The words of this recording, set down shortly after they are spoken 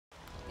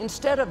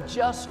instead of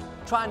just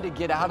trying to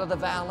get out of the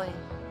valley,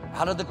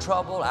 out of the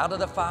trouble, out of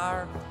the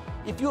fire,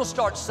 if you'll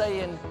start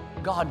saying,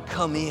 God,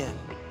 come in.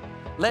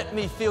 Let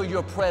me feel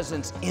your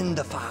presence in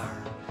the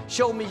fire.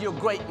 Show me your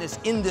greatness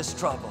in this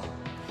trouble.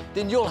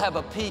 Then you'll have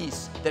a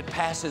peace that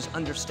passes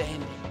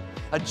understanding,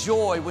 a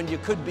joy when you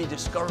could be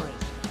discouraged,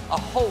 a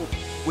hope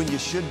when you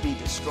should be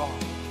distraught.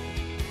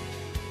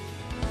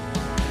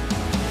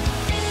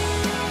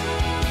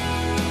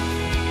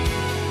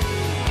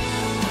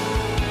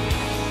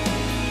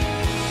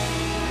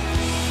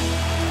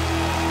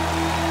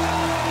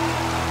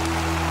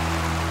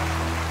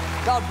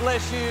 God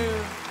bless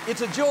you.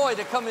 It's a joy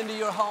to come into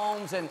your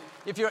homes, and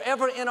if you're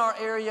ever in our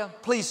area,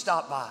 please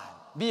stop by.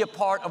 Be a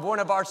part of one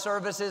of our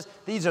services.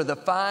 These are the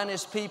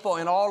finest people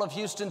in all of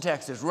Houston,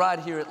 Texas, right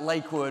here at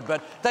Lakewood.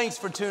 But thanks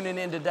for tuning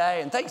in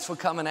today, and thanks for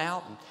coming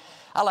out. And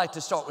I like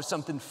to start with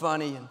something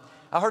funny. And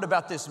I heard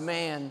about this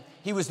man.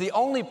 He was the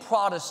only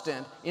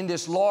Protestant in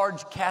this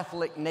large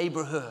Catholic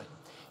neighborhood.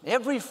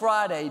 Every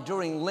Friday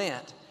during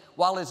Lent,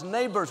 while his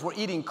neighbors were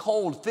eating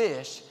cold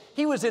fish,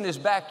 he was in his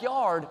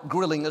backyard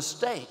grilling a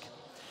steak.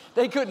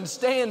 They couldn't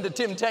stand the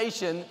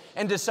temptation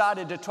and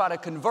decided to try to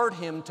convert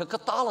him to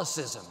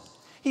Catholicism.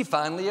 He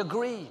finally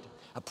agreed.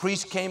 A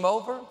priest came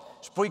over,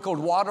 sprinkled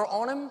water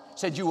on him,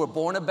 said, you were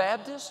born a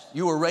Baptist,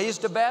 you were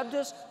raised a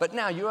Baptist, but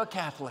now you're a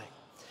Catholic.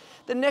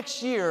 The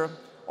next year,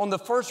 on the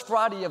first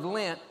Friday of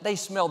Lent, they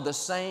smelled the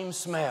same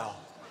smell.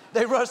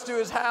 They rushed to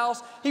his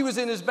house. He was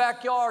in his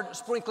backyard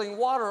sprinkling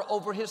water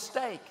over his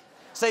steak,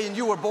 saying,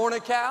 you were born a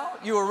cow,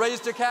 you were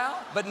raised a cow,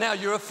 but now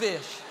you're a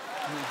fish.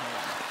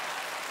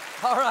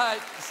 All right,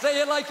 say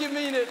it like you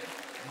mean it.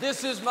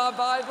 This is my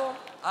Bible.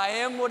 I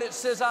am what it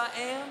says I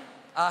am.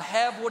 I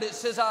have what it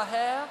says I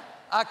have.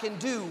 I can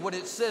do what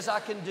it says I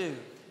can do.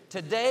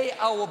 Today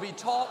I will be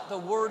taught the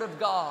Word of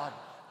God.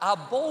 I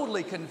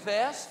boldly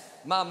confess.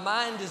 My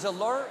mind is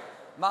alert.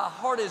 My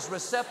heart is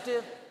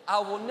receptive. I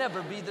will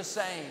never be the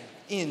same.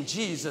 In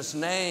Jesus'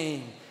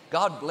 name,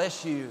 God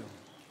bless you.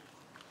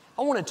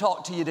 I want to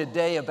talk to you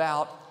today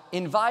about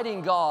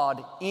inviting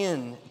God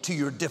into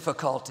your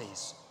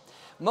difficulties.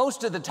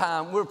 Most of the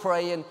time we're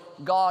praying,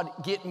 God,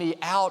 get me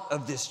out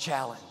of this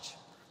challenge.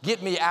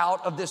 Get me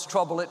out of this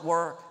trouble at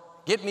work.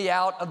 Get me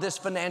out of this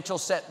financial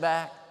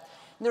setback.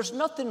 And there's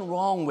nothing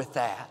wrong with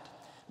that.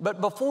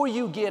 But before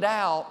you get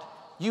out,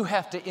 you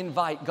have to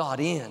invite God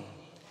in.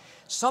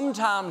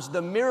 Sometimes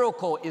the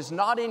miracle is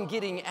not in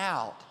getting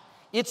out.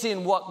 It's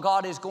in what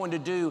God is going to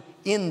do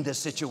in the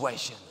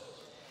situation.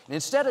 And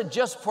instead of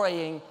just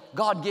praying,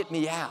 God, get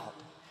me out,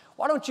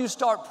 why don't you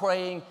start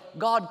praying,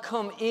 God,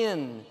 come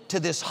in to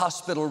this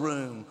hospital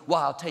room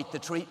while I take the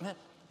treatment.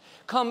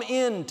 Come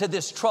into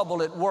this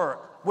trouble at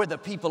work where the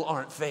people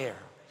aren't fair.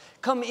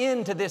 Come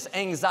into this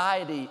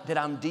anxiety that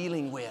I'm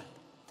dealing with.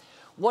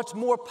 What's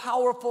more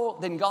powerful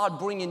than God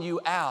bringing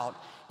you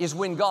out is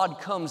when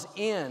God comes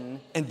in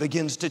and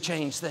begins to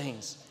change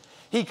things.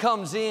 He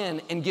comes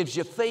in and gives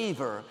you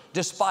favor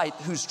despite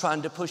who's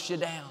trying to push you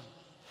down.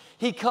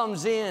 He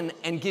comes in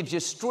and gives you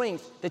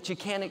strength that you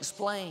can't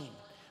explain.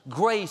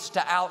 Grace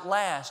to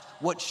outlast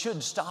what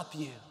should stop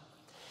you.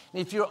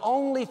 And if you're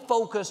only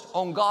focused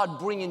on God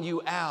bringing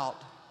you out,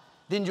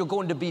 then you're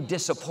going to be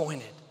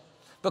disappointed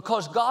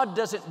because God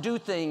doesn't do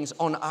things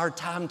on our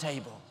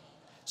timetable.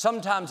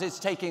 Sometimes it's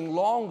taking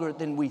longer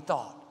than we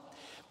thought.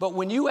 But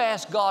when you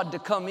ask God to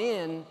come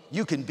in,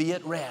 you can be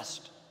at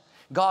rest.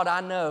 God,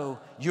 I know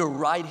you're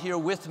right here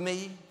with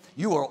me.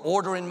 You are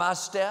ordering my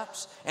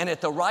steps, and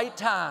at the right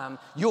time,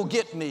 you'll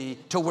get me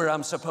to where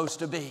I'm supposed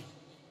to be.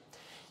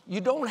 You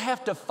don't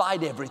have to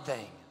fight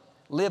everything,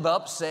 live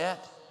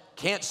upset,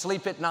 can't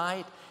sleep at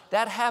night.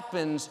 That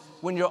happens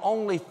when you're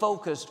only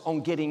focused on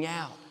getting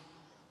out.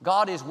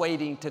 God is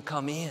waiting to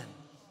come in.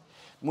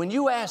 When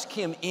you ask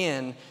Him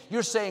in,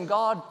 you're saying,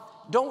 God,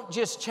 don't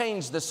just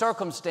change the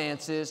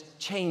circumstances,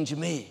 change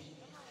me.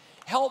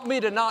 Help me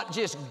to not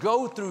just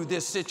go through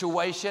this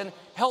situation,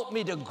 help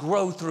me to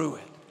grow through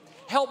it.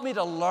 Help me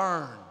to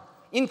learn,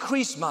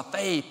 increase my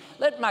faith,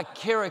 let my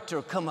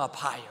character come up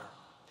higher.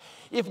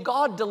 If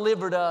God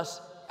delivered us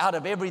out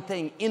of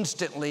everything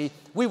instantly,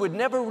 we would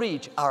never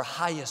reach our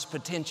highest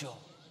potential.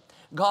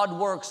 God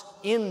works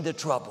in the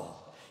trouble.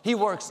 He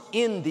works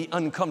in the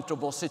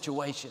uncomfortable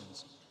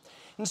situations.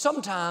 And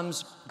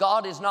sometimes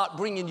God is not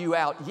bringing you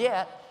out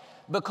yet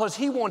because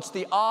He wants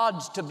the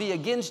odds to be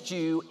against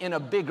you in a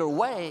bigger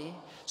way,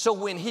 so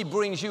when He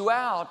brings you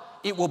out,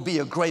 it will be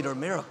a greater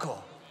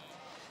miracle.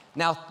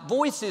 Now,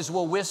 voices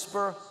will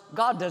whisper,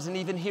 God doesn't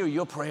even hear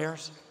your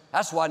prayers.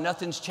 That's why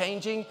nothing's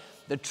changing.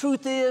 The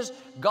truth is,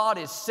 God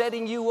is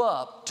setting you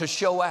up to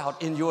show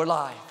out in your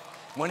life.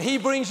 When He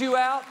brings you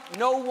out,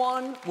 no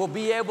one will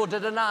be able to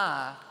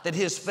deny that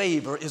His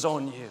favor is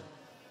on you.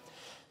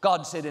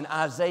 God said in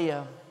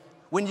Isaiah,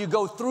 when you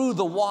go through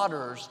the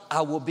waters,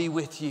 I will be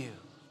with you.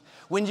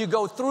 When you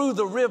go through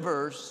the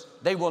rivers,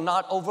 they will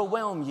not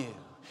overwhelm you.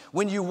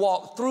 When you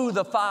walk through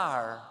the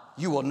fire,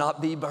 you will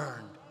not be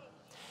burned.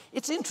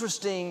 It's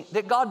interesting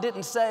that God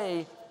didn't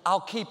say, I'll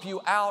keep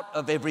you out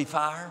of every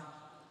fire.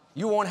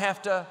 You won't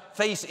have to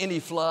face any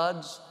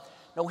floods.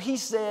 No, he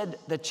said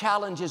the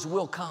challenges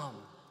will come.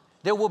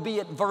 There will be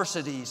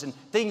adversities and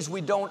things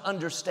we don't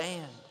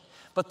understand.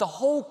 But the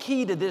whole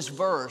key to this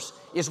verse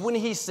is when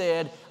he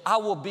said, I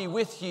will be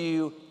with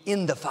you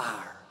in the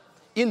fire,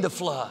 in the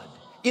flood,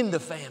 in the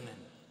famine.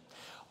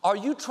 Are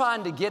you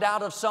trying to get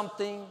out of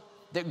something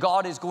that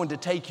God is going to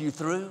take you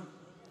through?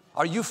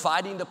 Are you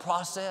fighting the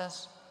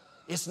process?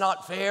 It's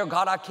not fair.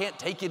 God, I can't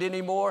take it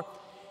anymore.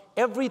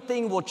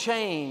 Everything will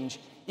change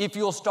if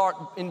you'll start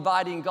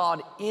inviting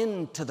God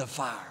into the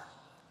fire.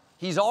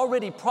 He's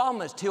already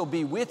promised He'll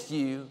be with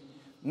you.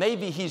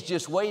 Maybe He's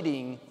just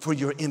waiting for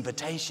your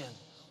invitation.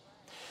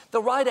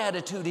 The right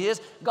attitude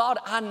is, God,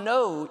 I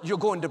know you're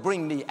going to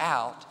bring me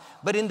out,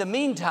 but in the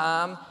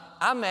meantime,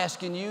 I'm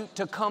asking you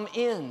to come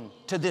in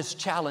to this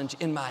challenge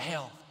in my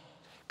health.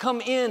 Come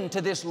into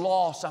this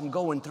loss I'm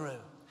going through.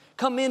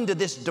 Come into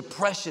this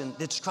depression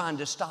that's trying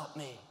to stop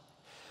me.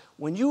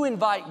 When you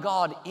invite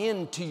God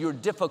into your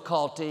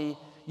difficulty,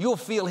 you'll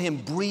feel Him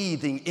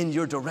breathing in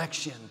your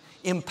direction,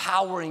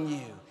 empowering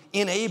you,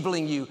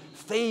 enabling you,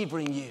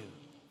 favoring you.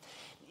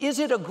 Is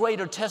it a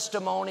greater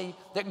testimony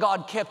that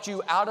God kept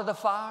you out of the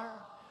fire,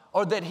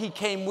 or that He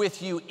came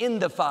with you in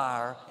the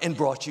fire and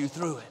brought you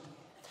through it?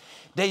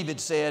 David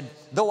said,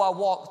 though I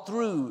walk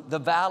through the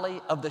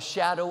valley of the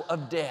shadow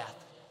of death,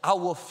 I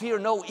will fear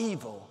no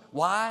evil.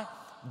 Why?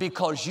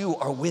 Because you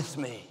are with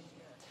me.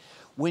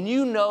 When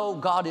you know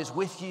God is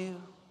with you,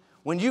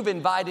 when you've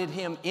invited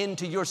Him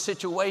into your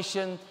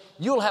situation,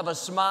 you'll have a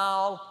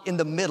smile in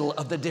the middle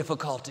of the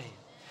difficulty.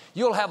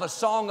 You'll have a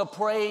song of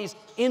praise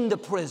in the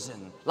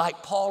prison,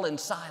 like Paul and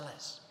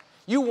Silas.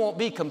 You won't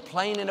be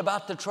complaining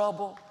about the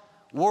trouble,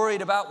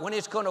 worried about when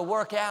it's going to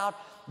work out.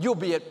 You'll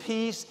be at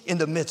peace in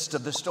the midst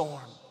of the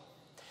storm.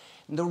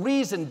 And the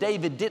reason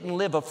David didn't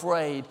live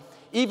afraid,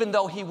 even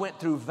though he went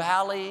through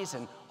valleys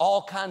and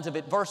all kinds of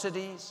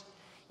adversities,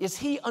 is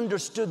he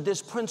understood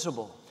this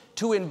principle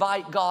to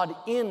invite God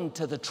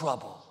into the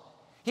trouble.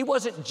 He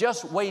wasn't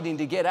just waiting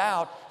to get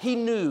out. He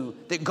knew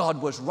that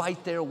God was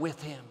right there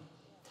with him.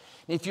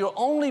 If you're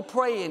only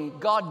praying,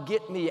 God,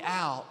 get me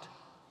out,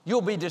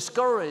 you'll be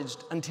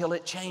discouraged until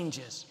it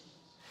changes.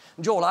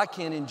 Joel, I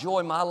can't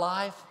enjoy my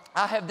life.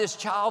 I have this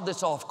child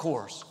that's off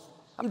course.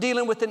 I'm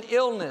dealing with an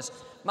illness.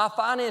 My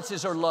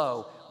finances are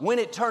low. When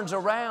it turns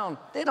around,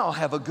 they don't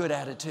have a good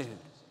attitude.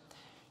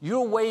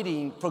 You're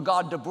waiting for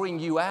God to bring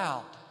you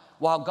out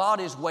while God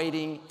is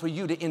waiting for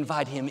you to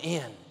invite Him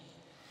in.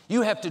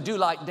 You have to do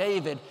like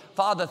David.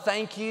 Father,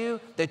 thank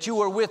you that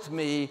you are with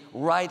me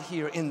right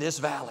here in this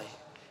valley.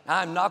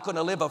 I'm not going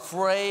to live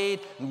afraid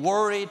and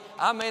worried.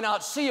 I may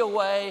not see a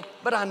way,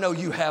 but I know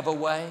you have a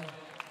way.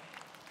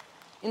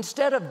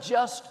 Instead of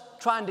just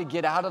trying to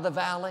get out of the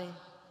valley,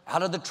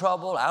 out of the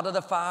trouble, out of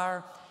the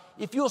fire,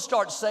 if you'll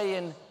start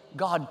saying,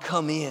 God,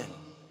 come in.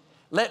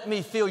 Let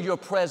me feel your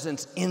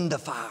presence in the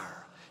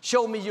fire.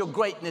 Show me your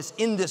greatness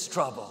in this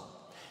trouble.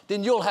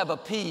 Then you'll have a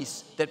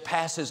peace that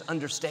passes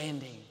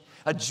understanding,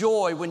 a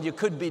joy when you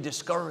could be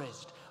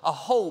discouraged, a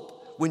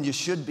hope when you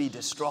should be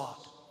distraught.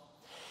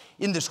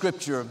 In the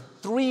scripture,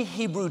 3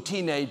 Hebrew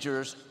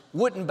teenagers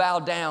wouldn't bow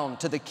down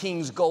to the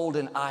king's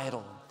golden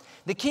idol.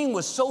 The king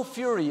was so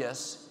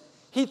furious,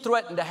 he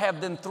threatened to have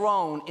them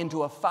thrown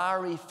into a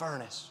fiery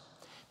furnace.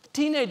 The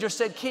teenager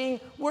said, King,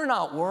 we're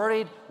not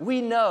worried. We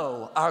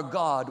know our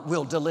God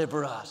will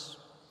deliver us.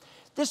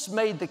 This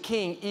made the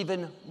king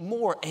even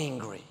more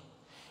angry.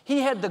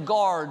 He had the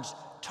guards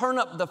turn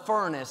up the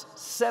furnace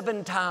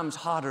 7 times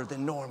hotter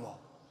than normal.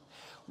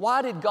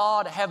 Why did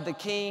God have the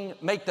king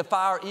make the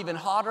fire even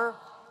hotter?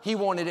 He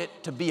wanted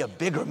it to be a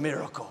bigger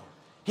miracle.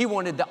 He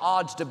wanted the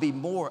odds to be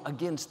more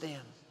against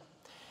them.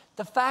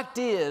 The fact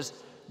is,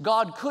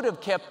 God could have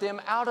kept them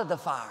out of the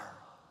fire.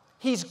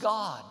 He's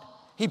God.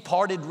 He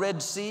parted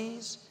Red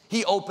Seas.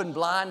 He opened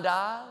blind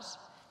eyes.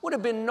 Would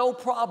have been no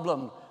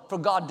problem for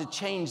God to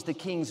change the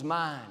king's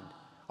mind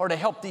or to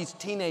help these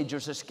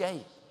teenagers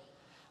escape.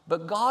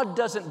 But God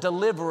doesn't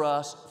deliver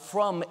us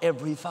from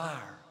every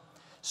fire.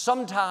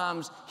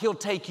 Sometimes He'll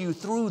take you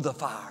through the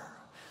fire.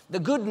 The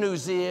good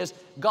news is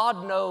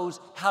God knows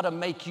how to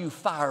make you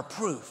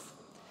fireproof.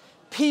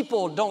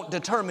 People don't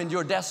determine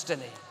your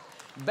destiny.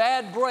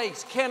 Bad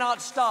breaks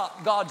cannot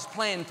stop God's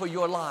plan for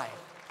your life.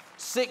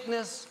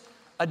 Sickness,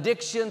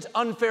 addictions,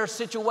 unfair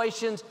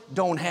situations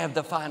don't have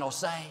the final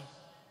say.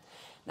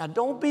 Now,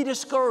 don't be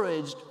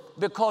discouraged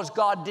because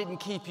God didn't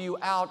keep you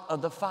out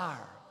of the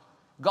fire.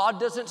 God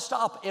doesn't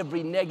stop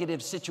every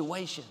negative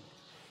situation.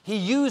 He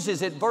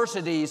uses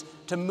adversities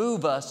to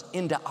move us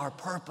into our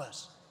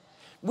purpose.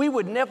 We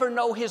would never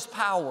know His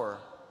power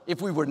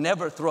if we were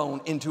never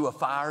thrown into a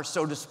fire,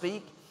 so to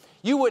speak.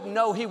 You wouldn't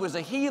know He was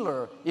a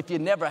healer if you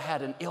never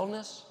had an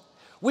illness.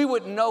 We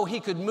wouldn't know He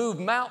could move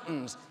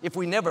mountains if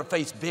we never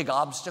faced big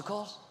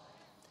obstacles.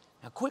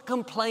 Now, quit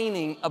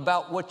complaining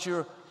about what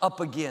you're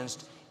up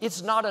against.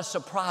 It's not a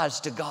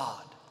surprise to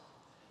God.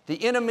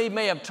 The enemy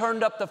may have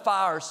turned up the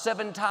fire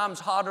 7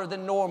 times hotter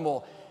than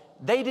normal.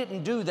 They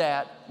didn't do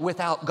that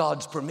without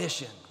God's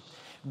permission.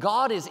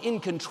 God is in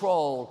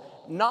control,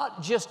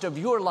 not just of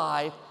your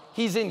life,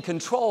 He's in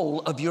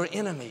control of your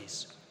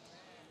enemies.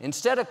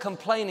 Instead of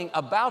complaining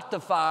about the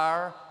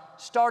fire,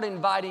 start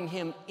inviting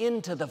him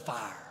into the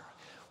fire.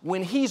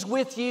 When he's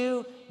with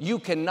you, you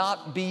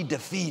cannot be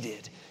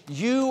defeated.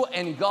 You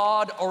and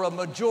God are a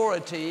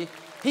majority.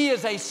 He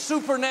is a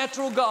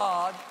supernatural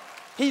God.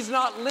 He's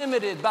not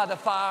limited by the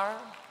fire,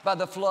 by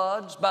the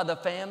floods, by the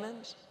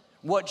famines.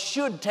 What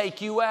should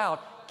take you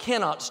out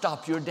cannot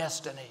stop your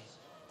destiny.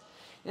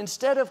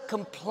 Instead of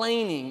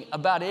complaining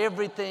about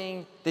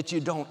everything that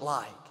you don't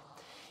like,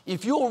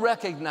 if you'll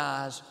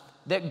recognize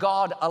that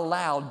God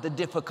allowed the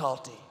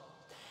difficulty.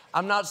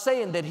 I'm not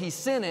saying that he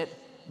sent it,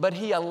 but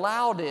he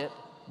allowed it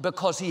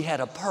because he had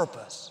a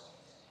purpose.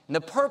 And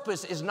the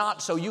purpose is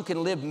not so you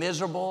can live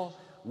miserable,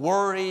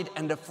 worried,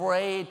 and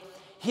afraid.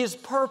 His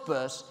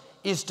purpose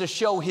is to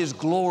show his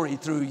glory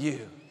through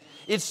you.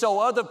 It's so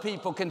other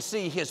people can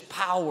see his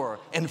power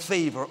and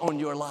favor on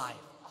your life.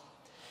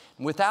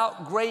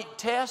 Without great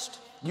tests,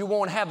 you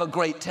won't have a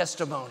great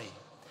testimony.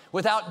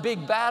 Without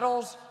big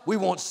battles, we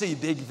won't see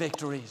big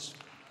victories.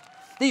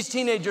 These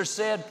teenagers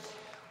said,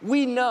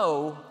 "We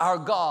know our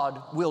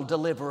God will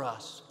deliver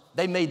us."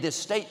 They made this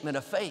statement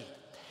of faith.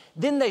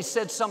 Then they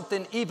said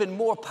something even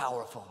more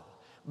powerful.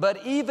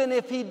 "But even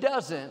if he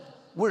doesn't,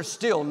 we're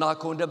still not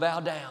going to bow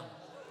down."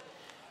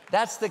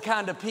 That's the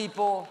kind of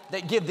people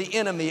that give the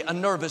enemy a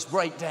nervous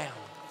breakdown.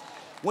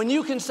 When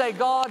you can say,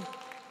 "God,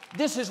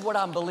 this is what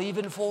I'm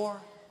believing for.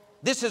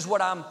 This is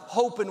what I'm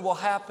hoping will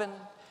happen.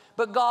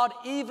 But God,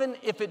 even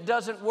if it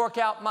doesn't work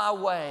out my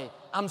way,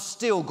 I'm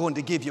still going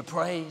to give you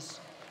praise.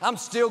 I'm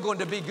still going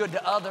to be good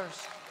to others.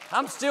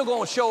 I'm still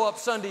going to show up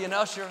Sunday and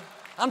usher.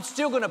 I'm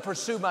still going to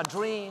pursue my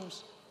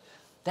dreams."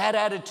 That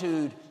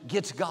attitude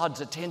gets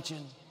God's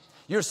attention.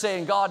 You're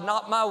saying, "God,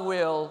 not my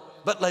will,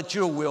 but let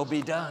your will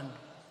be done."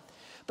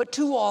 But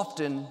too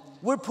often,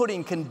 we're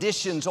putting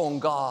conditions on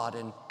God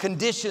and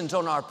conditions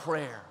on our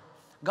prayer.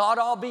 "God,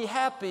 I'll be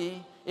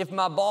happy if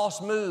my boss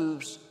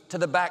moves to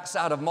the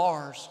backside of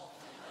Mars.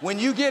 When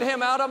you get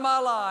him out of my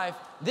life,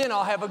 then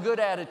I'll have a good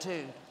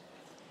attitude."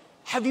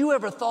 Have you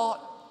ever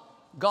thought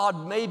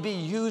God may be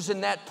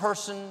using that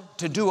person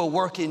to do a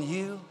work in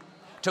you,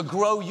 to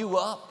grow you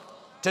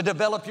up, to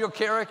develop your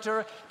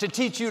character, to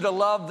teach you to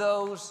love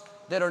those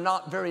that are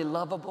not very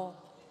lovable?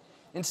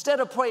 Instead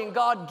of praying,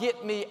 "God,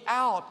 get me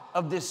out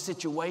of this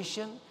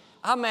situation,"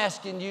 I'm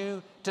asking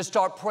you to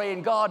start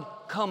praying, "God,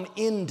 come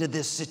into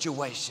this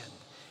situation.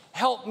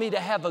 Help me to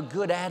have a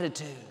good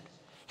attitude.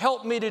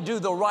 Help me to do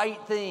the right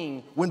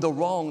thing when the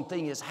wrong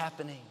thing is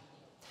happening."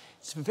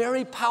 It's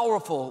very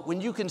powerful when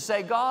you can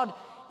say, "God,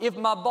 if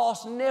my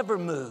boss never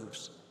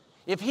moves,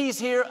 if he's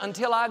here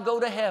until I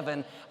go to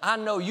heaven, I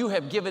know you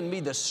have given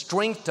me the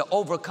strength to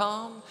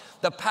overcome,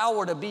 the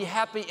power to be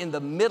happy in the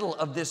middle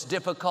of this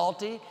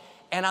difficulty,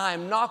 and I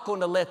am not going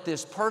to let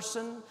this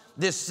person,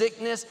 this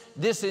sickness,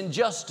 this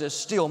injustice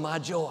steal my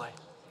joy."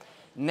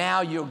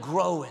 Now you're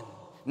growing.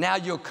 Now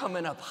you're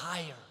coming up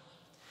higher.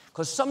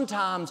 Because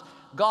sometimes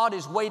God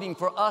is waiting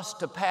for us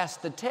to pass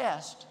the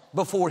test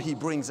before he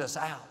brings us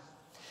out.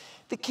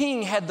 The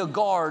king had the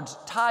guards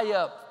tie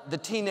up the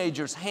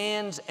teenagers'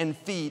 hands and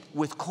feet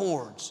with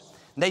cords.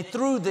 They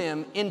threw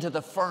them into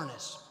the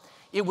furnace.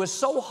 It was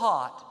so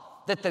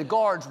hot that the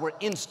guards were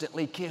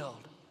instantly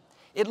killed.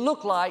 It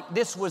looked like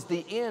this was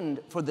the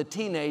end for the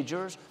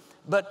teenagers,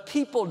 but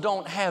people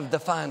don't have the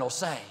final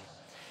say.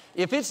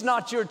 If it's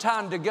not your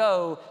time to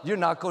go, you're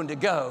not going to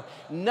go.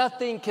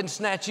 Nothing can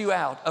snatch you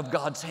out of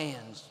God's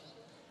hands.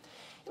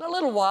 In a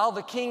little while,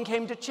 the king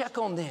came to check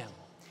on them.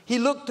 He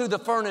looked through the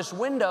furnace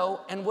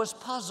window and was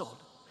puzzled.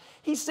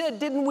 He said,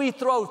 "Didn't we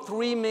throw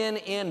 3 men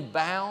in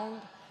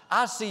bound?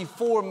 I see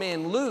 4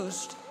 men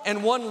loosed,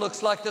 and one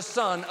looks like the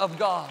Son of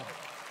God."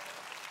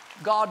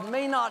 God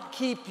may not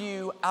keep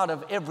you out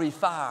of every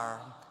fire,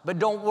 but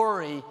don't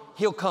worry,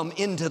 he'll come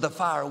into the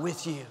fire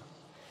with you.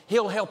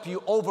 He'll help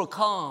you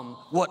overcome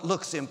what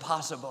looks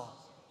impossible.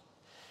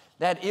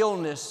 That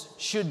illness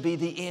should be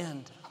the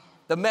end.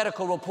 The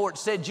medical report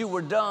said you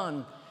were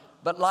done,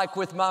 but like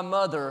with my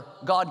mother,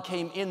 God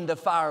came in the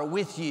fire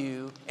with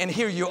you, and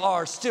here you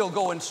are still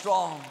going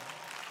strong.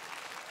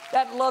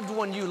 That loved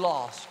one you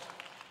lost,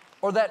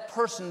 or that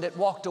person that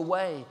walked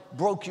away,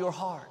 broke your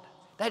heart.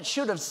 That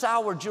should have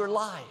soured your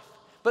life.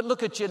 But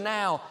look at you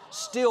now,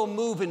 still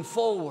moving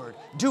forward,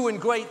 doing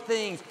great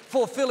things,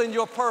 fulfilling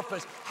your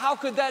purpose. How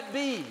could that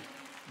be?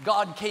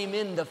 God came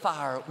in the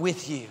fire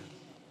with you.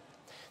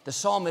 The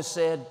psalmist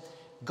said,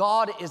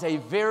 "God is a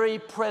very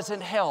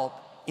present help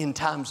in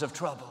times of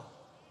trouble."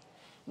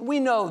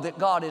 We know that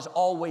God is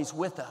always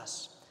with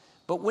us.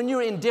 But when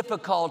you're in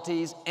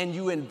difficulties and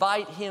you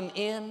invite him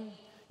in,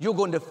 you're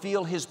going to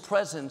feel his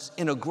presence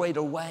in a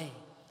greater way.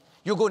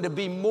 You're going to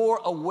be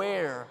more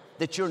aware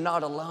that you're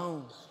not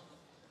alone.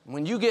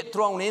 When you get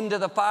thrown into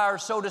the fire,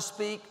 so to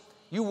speak,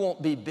 you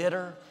won't be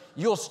bitter.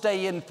 You'll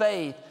stay in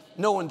faith,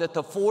 knowing that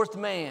the 4th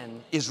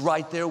man is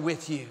right there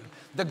with you.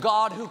 The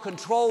God who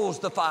controls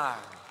the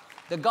fire,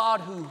 the God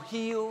who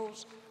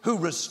heals, who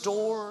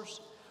restores,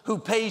 who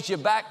pays you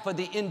back for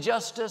the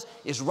injustice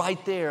is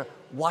right there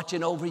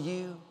watching over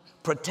you,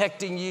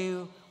 protecting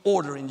you,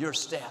 ordering your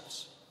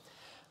steps.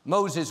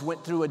 Moses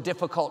went through a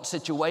difficult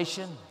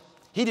situation.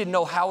 He didn't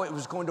know how it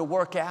was going to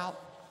work out.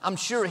 I'm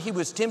sure he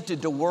was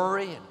tempted to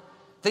worry and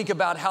think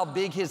about how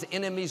big his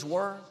enemies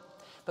were.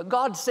 But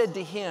God said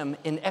to him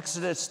in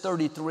Exodus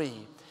 33,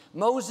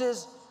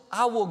 Moses,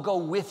 I will go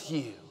with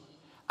you.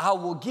 I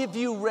will give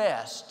you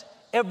rest.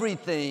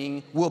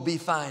 Everything will be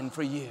fine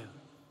for you.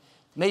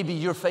 Maybe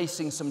you're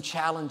facing some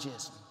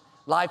challenges.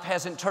 Life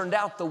hasn't turned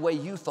out the way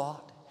you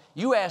thought.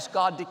 You asked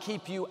God to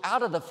keep you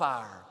out of the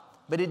fire,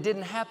 but it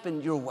didn't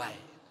happen your way.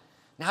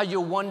 Now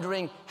you're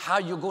wondering how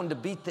you're going to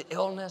beat the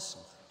illness,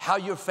 how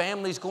your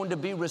family's going to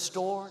be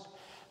restored.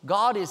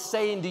 God is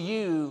saying to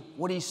you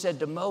what He said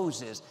to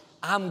Moses,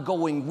 I'm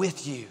going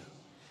with you.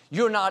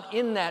 You're not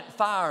in that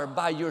fire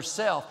by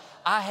yourself.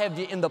 I have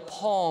you in the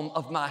palm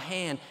of my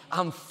hand.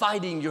 I'm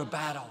fighting your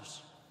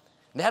battles.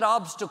 That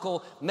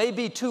obstacle may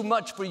be too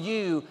much for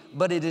you,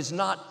 but it is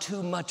not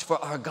too much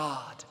for our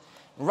God.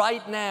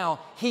 Right now,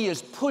 He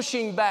is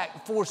pushing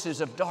back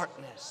forces of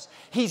darkness.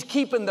 He's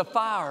keeping the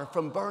fire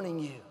from burning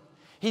you.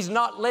 He's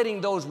not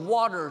letting those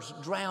waters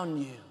drown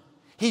you.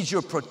 He's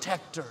your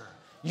protector,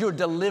 your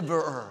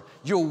deliverer,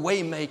 your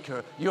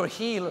waymaker, your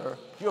healer,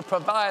 your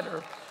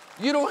provider.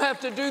 You don't have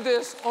to do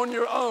this on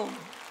your own.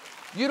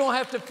 You don't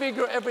have to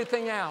figure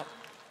everything out.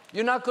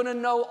 You're not going to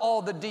know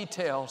all the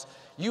details.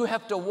 You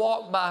have to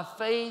walk by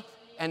faith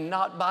and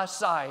not by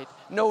sight,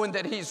 knowing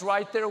that He's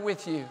right there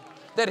with you,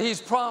 that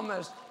He's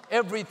promised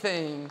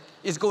everything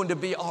is going to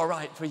be all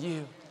right for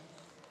you.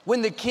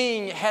 When the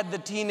king had the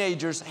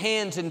teenagers'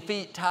 hands and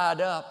feet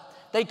tied up,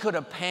 they could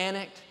have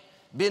panicked,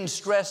 been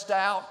stressed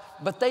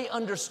out, but they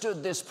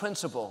understood this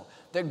principle,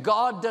 that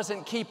God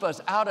doesn't keep us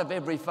out of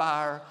every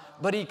fire,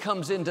 but He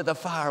comes into the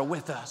fire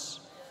with us.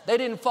 They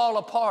didn't fall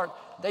apart.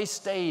 They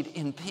stayed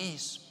in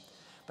peace.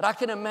 But I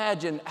can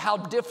imagine how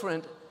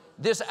different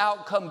this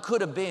outcome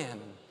could have been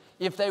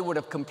if they would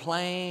have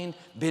complained,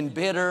 been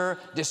bitter,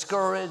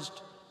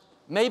 discouraged.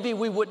 Maybe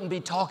we wouldn't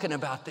be talking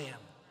about them.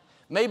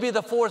 Maybe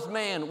the fourth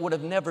man would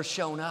have never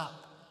shown up.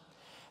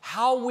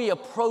 How we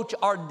approach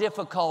our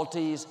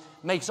difficulties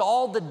makes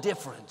all the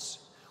difference,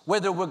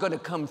 whether we're going to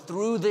come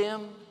through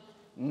them,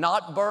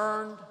 not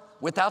burned,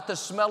 without the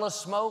smell of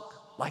smoke,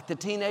 like the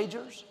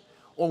teenagers,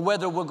 or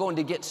whether we're going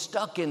to get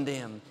stuck in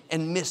them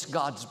and miss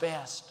God's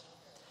best.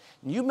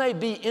 You may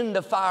be in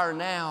the fire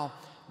now,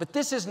 but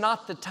this is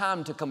not the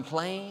time to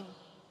complain.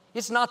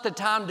 It's not the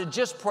time to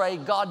just pray,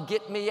 God,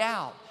 get me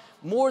out.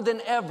 More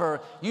than ever,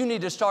 you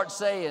need to start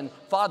saying,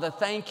 Father,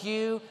 thank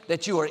you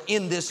that you are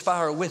in this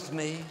fire with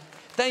me.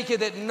 Thank you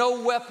that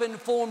no weapon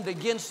formed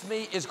against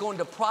me is going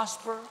to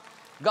prosper.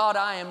 God,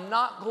 I am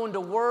not going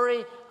to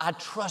worry. I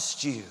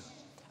trust you.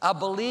 I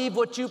believe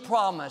what you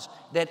promised,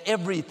 that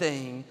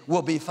everything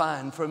will be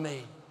fine for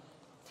me.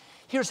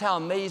 Here's how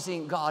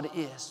amazing God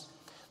is.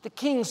 The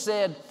king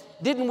said,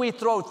 didn't we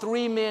throw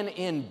 3 men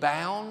in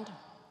bound?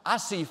 I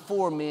see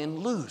 4 men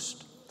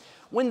loosed.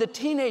 When the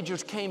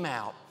teenagers came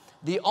out,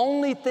 the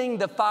only thing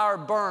the fire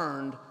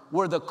burned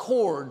were the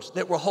cords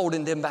that were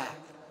holding them back.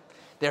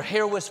 Their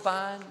hair was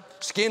fine,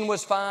 skin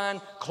was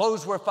fine,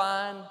 clothes were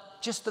fine,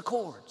 just the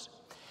cords.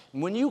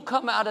 And when you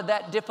come out of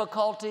that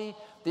difficulty,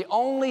 the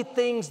only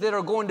things that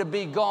are going to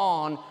be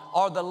gone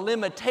are the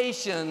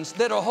limitations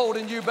that are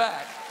holding you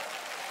back.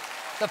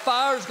 The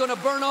fire is going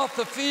to burn off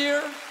the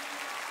fear,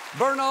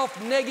 burn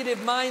off negative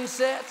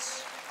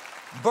mindsets,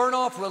 burn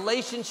off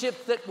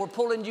relationships that were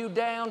pulling you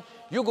down.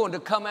 You're going to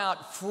come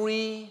out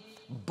free,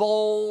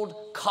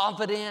 bold,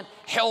 confident,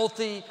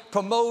 healthy,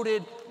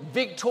 promoted,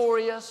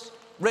 victorious,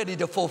 ready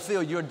to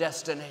fulfill your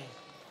destiny.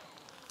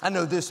 I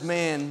know this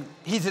man,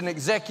 he's an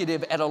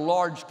executive at a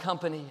large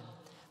company.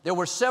 There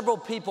were several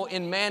people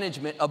in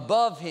management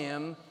above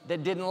him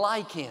that didn't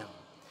like him.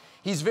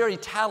 He's very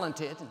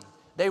talented. And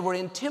they were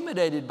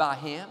intimidated by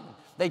him.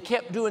 They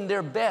kept doing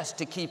their best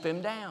to keep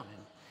him down.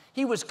 And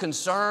he was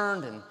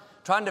concerned and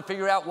trying to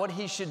figure out what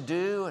he should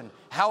do and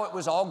how it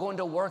was all going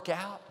to work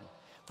out.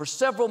 For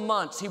several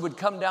months, he would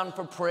come down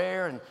for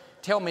prayer and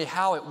tell me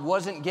how it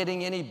wasn't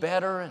getting any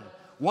better and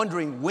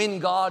wondering when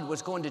God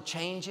was going to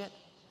change it.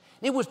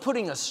 It was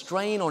putting a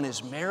strain on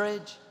his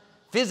marriage.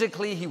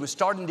 Physically, he was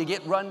starting to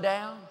get run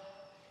down.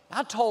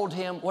 I told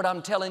him what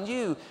I'm telling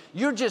you.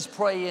 You're just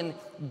praying,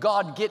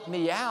 God, get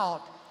me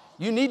out.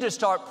 You need to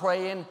start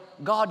praying,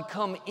 God,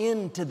 come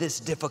into this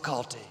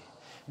difficulty.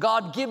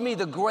 God, give me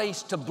the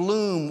grace to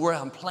bloom where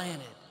I'm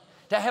planted,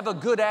 to have a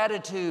good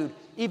attitude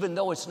even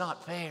though it's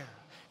not fair.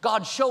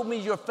 God, show me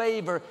your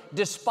favor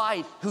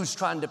despite who's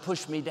trying to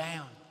push me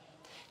down.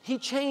 He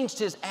changed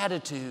his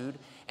attitude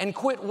and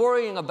quit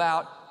worrying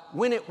about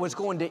when it was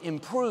going to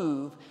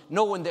improve,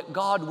 knowing that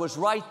God was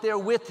right there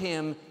with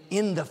him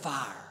in the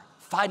fire,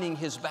 fighting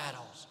his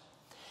battles.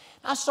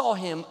 I saw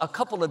him a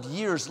couple of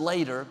years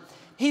later.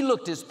 He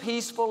looked as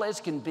peaceful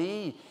as can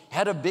be,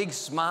 had a big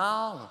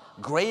smile,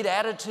 great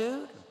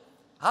attitude.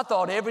 I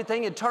thought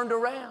everything had turned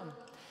around.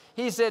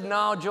 He said,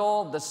 no,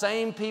 Joel, the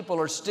same people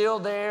are still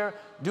there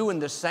doing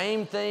the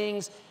same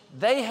things.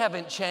 They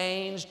haven't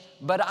changed,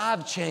 but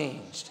I've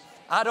changed.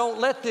 I don't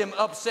let them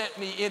upset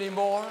me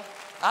anymore.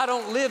 I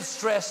don't live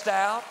stressed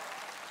out.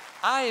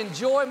 I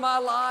enjoy my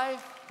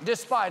life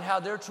despite how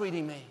they're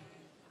treating me.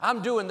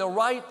 I'm doing the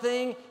right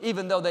thing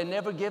even though they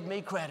never give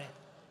me credit.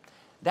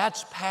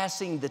 That's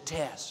passing the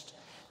test.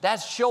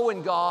 That's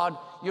showing God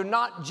you're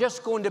not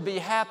just going to be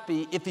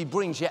happy if He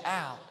brings you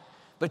out,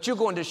 but you're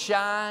going to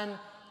shine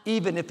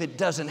even if it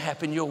doesn't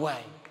happen your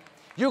way.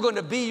 You're going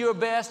to be your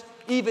best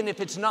even if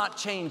it's not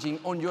changing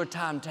on your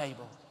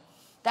timetable.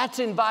 That's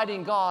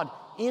inviting God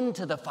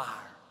into the fire.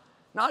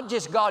 Not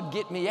just God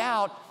get me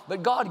out,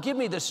 but God give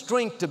me the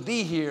strength to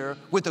be here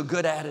with a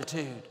good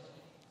attitude.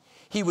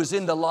 He was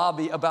in the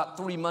lobby about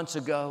 3 months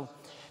ago.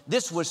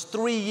 This was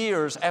 3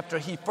 years after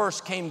he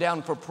first came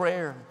down for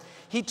prayer.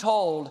 He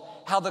told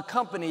how the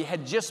company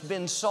had just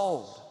been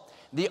sold.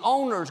 The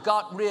owners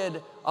got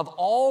rid of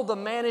all the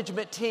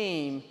management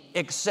team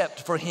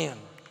except for him.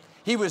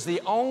 He was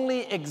the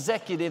only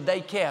executive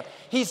they kept.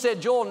 He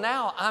said, Joel,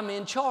 now I'm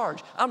in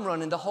charge. I'm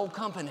running the whole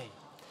company.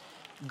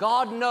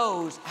 God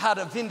knows how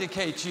to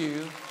vindicate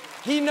you.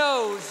 He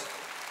knows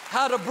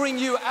how to bring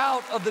you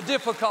out of the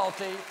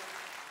difficulty.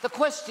 The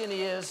question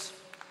is,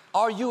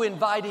 are you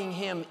inviting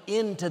Him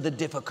into the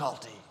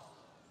difficulty?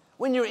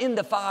 When you're in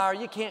the fire,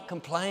 you can't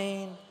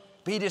complain,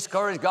 be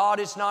discouraged. God,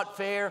 it's not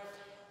fair.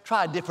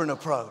 Try a different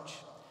approach.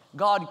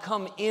 God,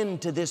 come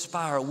into this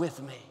fire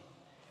with me.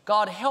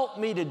 God, help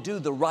me to do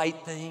the right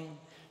thing.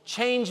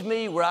 Change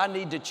me where I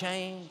need to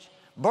change.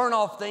 Burn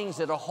off things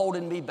that are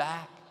holding me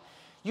back.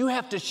 You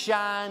have to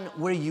shine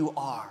where you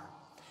are.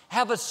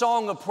 Have a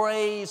song of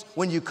praise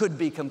when you could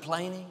be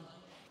complaining.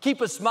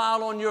 Keep a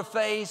smile on your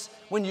face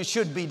when you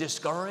should be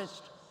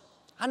discouraged.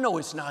 I know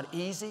it's not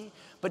easy,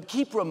 but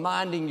keep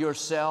reminding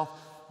yourself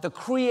the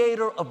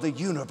Creator of the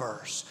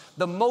universe,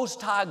 the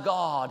Most High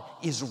God,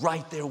 is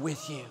right there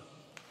with you.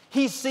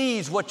 He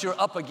sees what you're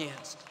up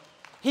against.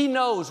 He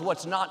knows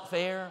what's not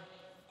fair,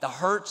 the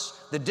hurts,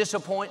 the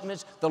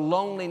disappointments, the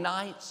lonely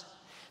nights.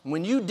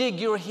 When you dig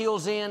your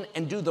heels in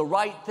and do the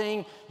right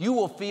thing, you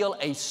will feel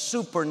a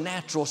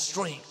supernatural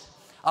strength,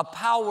 a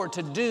power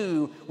to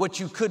do what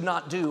you could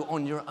not do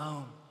on your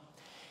own.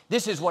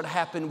 This is what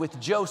happened with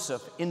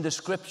Joseph in the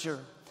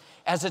scripture.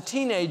 As a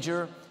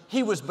teenager,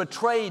 he was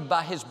betrayed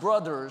by his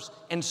brothers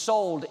and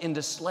sold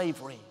into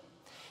slavery.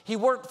 He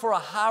worked for a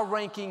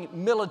high-ranking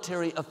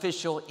military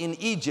official in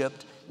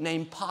Egypt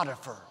named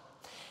Potiphar.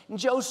 And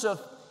Joseph,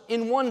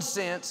 in one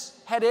sense,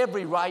 had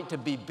every right to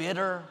be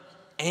bitter,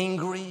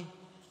 angry.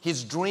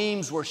 His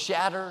dreams were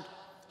shattered.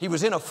 He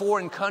was in a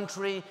foreign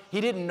country.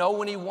 He didn't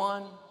know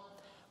anyone.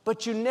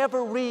 But you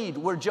never read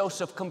where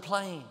Joseph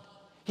complained.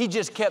 He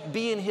just kept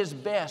being his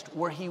best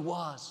where he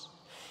was.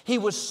 He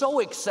was so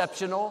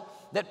exceptional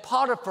that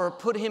Potiphar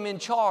put him in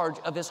charge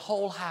of his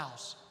whole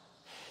house.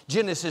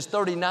 Genesis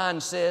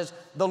 39 says,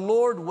 the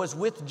Lord was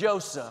with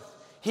Joseph.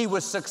 He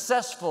was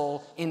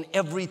successful in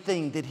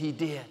everything that he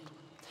did.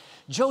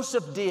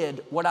 Joseph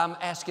did what I'm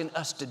asking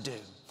us to do.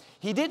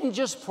 He didn't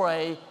just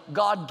pray,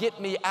 God, get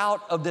me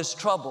out of this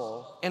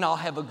trouble and I'll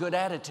have a good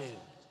attitude.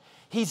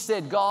 He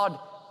said, God,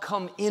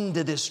 come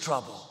into this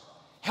trouble.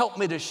 Help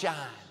me to shine.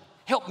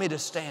 Help me to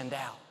stand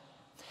out.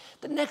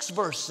 The next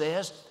verse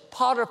says,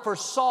 Potiphar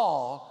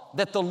saw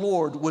that the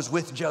Lord was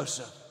with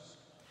Joseph.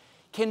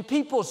 Can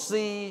people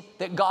see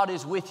that God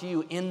is with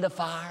you in the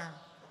fire?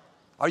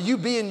 Are you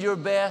being your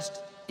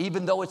best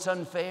even though it's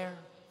unfair?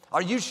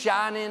 Are you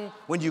shining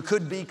when you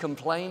could be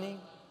complaining?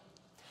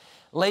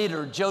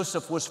 Later,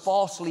 Joseph was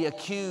falsely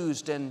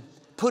accused and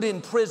put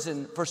in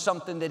prison for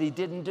something that he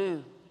didn't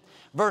do.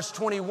 Verse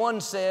 21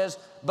 says,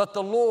 but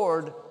the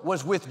Lord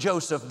was with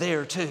Joseph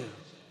there too,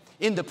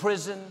 in the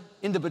prison,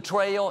 in the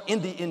betrayal,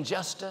 in the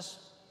injustice.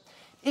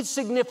 It's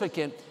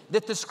significant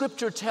that the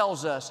scripture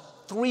tells us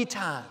 3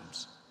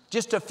 times,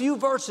 just a few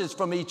verses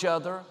from each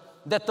other,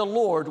 that the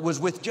Lord was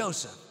with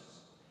Joseph.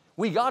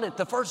 We got it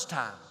the first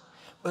time,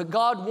 but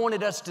God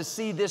wanted us to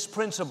see this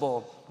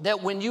principle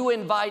that when you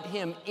invite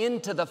Him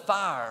into the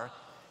fire,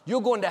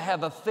 you're going to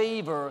have a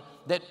favor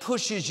that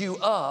pushes you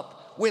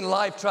up when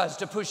life tries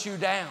to push you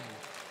down,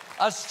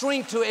 a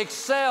strength to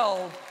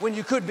excel when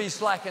you could be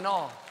slacking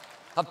off,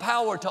 a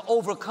power to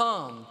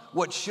overcome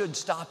what should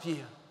stop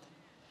you.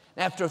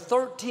 After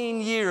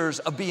 13 years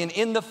of being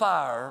in the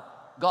fire,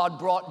 God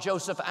brought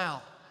Joseph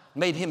out,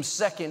 made him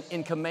second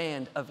in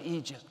command of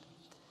Egypt.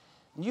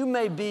 You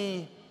may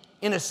be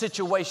in a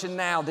situation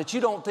now that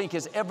you don't think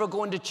is ever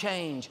going to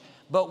change,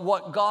 but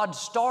what God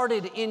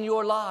started in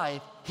your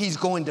life, He's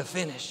going to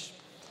finish.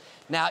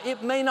 Now,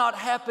 it may not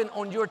happen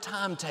on your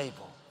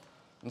timetable.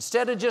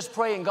 Instead of just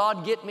praying,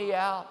 God, get me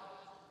out,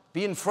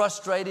 being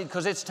frustrated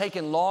because it's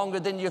taken longer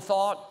than you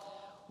thought,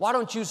 why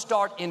don't you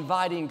start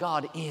inviting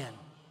God in?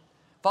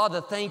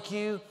 Father, thank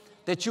you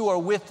that you are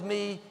with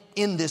me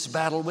in this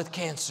battle with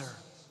cancer.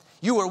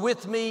 You are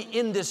with me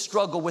in this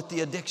struggle with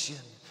the addiction.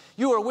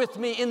 You are with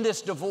me in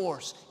this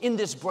divorce, in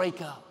this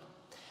breakup.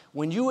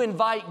 When you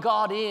invite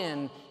God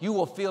in, you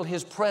will feel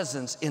His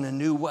presence in a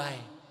new way.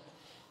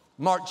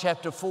 Mark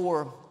chapter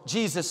 4,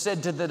 Jesus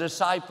said to the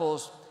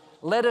disciples,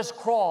 let us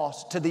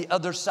cross to the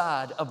other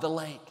side of the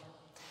lake.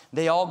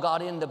 They all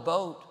got in the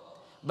boat,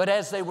 but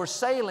as they were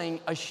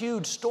sailing, a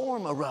huge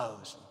storm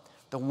arose.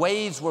 The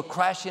waves were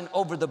crashing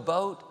over the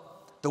boat,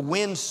 the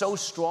wind so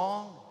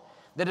strong.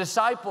 The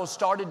disciples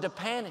started to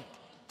panic,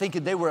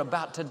 thinking they were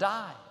about to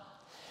die.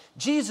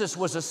 Jesus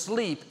was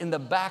asleep in the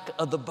back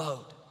of the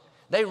boat.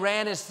 They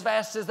ran as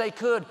fast as they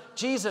could.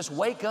 Jesus,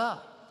 wake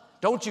up.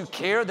 Don't you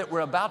care that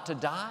we're about to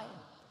die?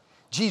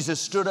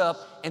 Jesus stood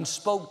up and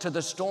spoke to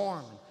the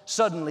storm.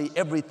 Suddenly,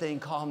 everything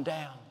calmed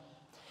down.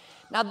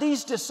 Now,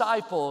 these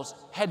disciples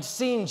had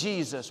seen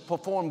Jesus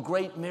perform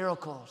great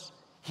miracles,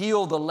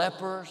 heal the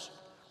lepers,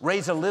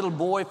 raise a little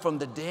boy from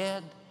the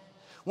dead.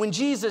 When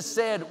Jesus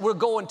said, we're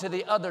going to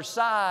the other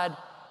side,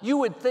 you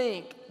would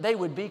think they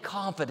would be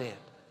confident.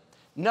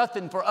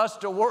 Nothing for us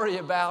to worry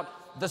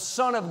about. The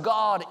Son of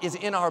God is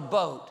in our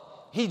boat.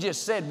 He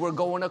just said we're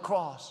going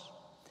across.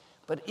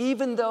 But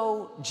even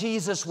though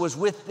Jesus was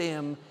with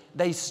them,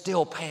 they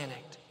still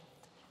panicked.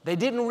 They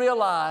didn't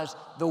realize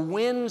the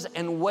winds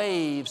and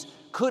waves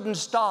couldn't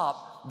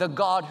stop the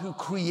God who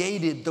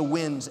created the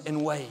winds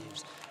and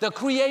waves. The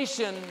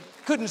creation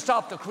couldn't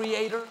stop the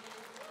Creator.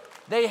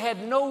 They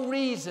had no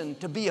reason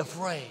to be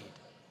afraid.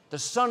 The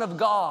Son of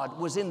God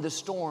was in the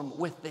storm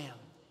with them.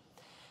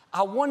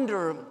 I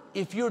wonder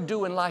if you're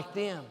doing like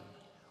them,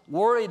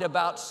 worried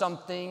about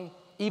something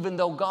even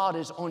though God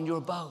is on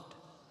your boat.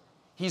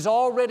 He's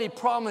already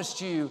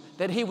promised you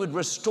that He would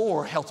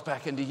restore health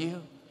back into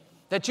you,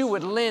 that you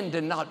would lend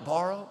and not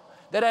borrow,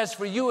 that as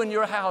for you and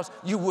your house,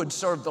 you would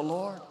serve the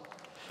Lord.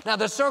 Now,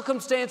 the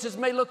circumstances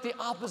may look the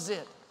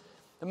opposite.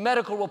 The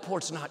medical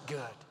report's not good.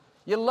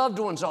 Your loved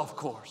one's off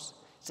course.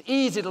 It's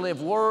easy to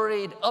live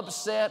worried,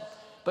 upset,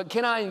 but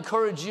can I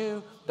encourage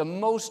you, the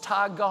Most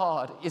High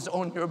God is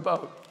on your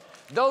boat.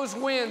 Those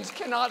winds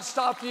cannot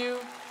stop you.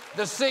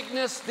 The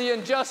sickness, the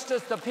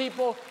injustice, the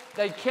people,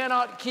 they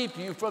cannot keep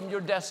you from your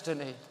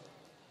destiny.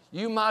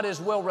 You might as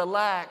well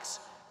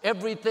relax.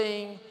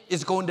 Everything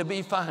is going to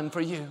be fine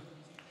for you.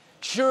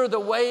 Sure, the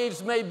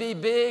waves may be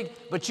big,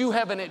 but you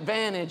have an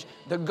advantage.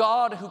 The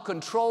God who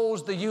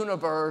controls the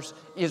universe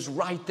is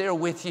right there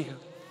with you.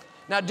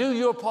 Now do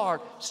your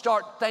part.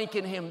 Start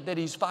thanking Him that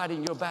He's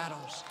fighting your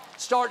battles.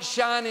 Start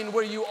shining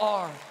where you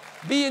are.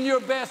 Be in your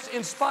best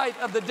in spite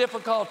of the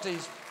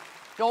difficulties.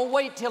 Don't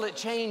wait till it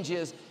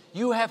changes.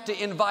 You have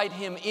to invite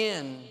Him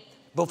in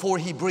before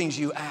He brings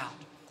you out.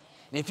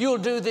 And if you'll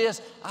do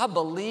this, I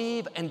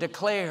believe and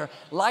declare,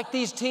 like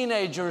these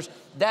teenagers,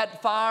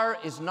 that fire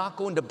is not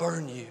going to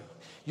burn you.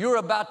 You're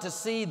about to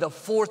see the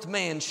fourth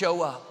man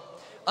show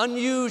up.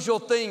 Unusual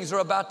things are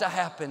about to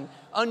happen.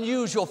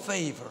 Unusual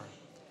favor,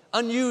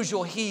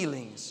 unusual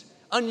healings,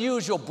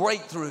 unusual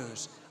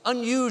breakthroughs,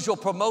 unusual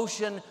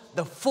promotion,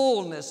 the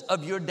fullness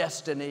of your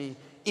destiny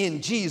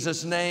in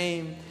Jesus'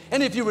 name.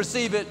 And if you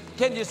receive it,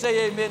 can you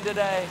say amen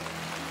today?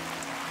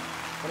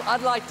 Well,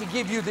 I'd like to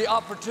give you the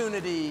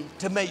opportunity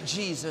to make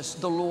Jesus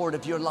the Lord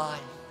of your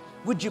life.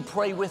 Would you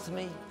pray with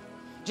me?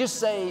 Just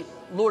say,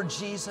 Lord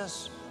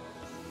Jesus,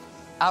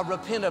 I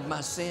repent of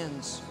my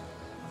sins.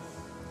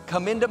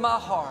 Come into my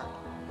heart.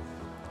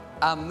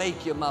 I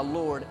make you my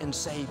Lord and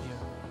Savior.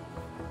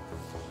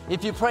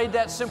 If you prayed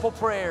that simple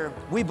prayer,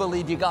 we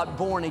believe you got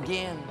born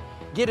again.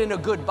 Get in a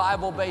good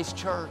Bible-based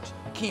church.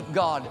 Keep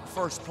God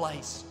first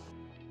place.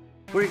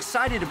 We're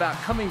excited about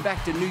coming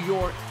back to New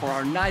York for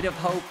our Night of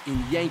Hope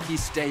in Yankee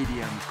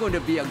Stadium. It's going to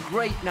be a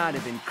great night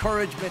of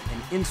encouragement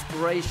and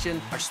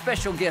inspiration. Our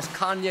special guest,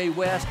 Kanye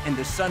West, and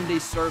the Sunday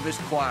Service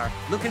Choir.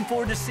 Looking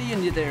forward to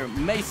seeing you there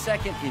May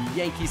 2nd in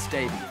Yankee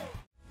Stadium.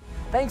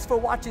 Thanks for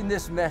watching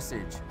this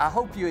message. I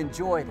hope you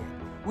enjoyed it.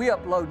 We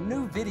upload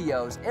new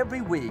videos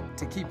every week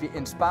to keep you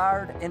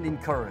inspired and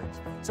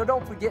encouraged. So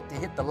don't forget to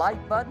hit the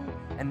like button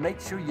and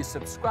make sure you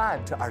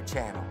subscribe to our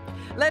channel.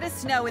 Let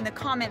us know in the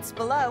comments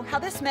below how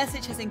this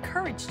message has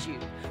encouraged you.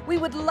 We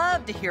would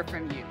love to hear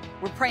from you.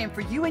 We're praying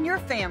for you and your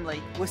family.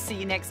 We'll see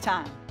you next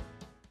time.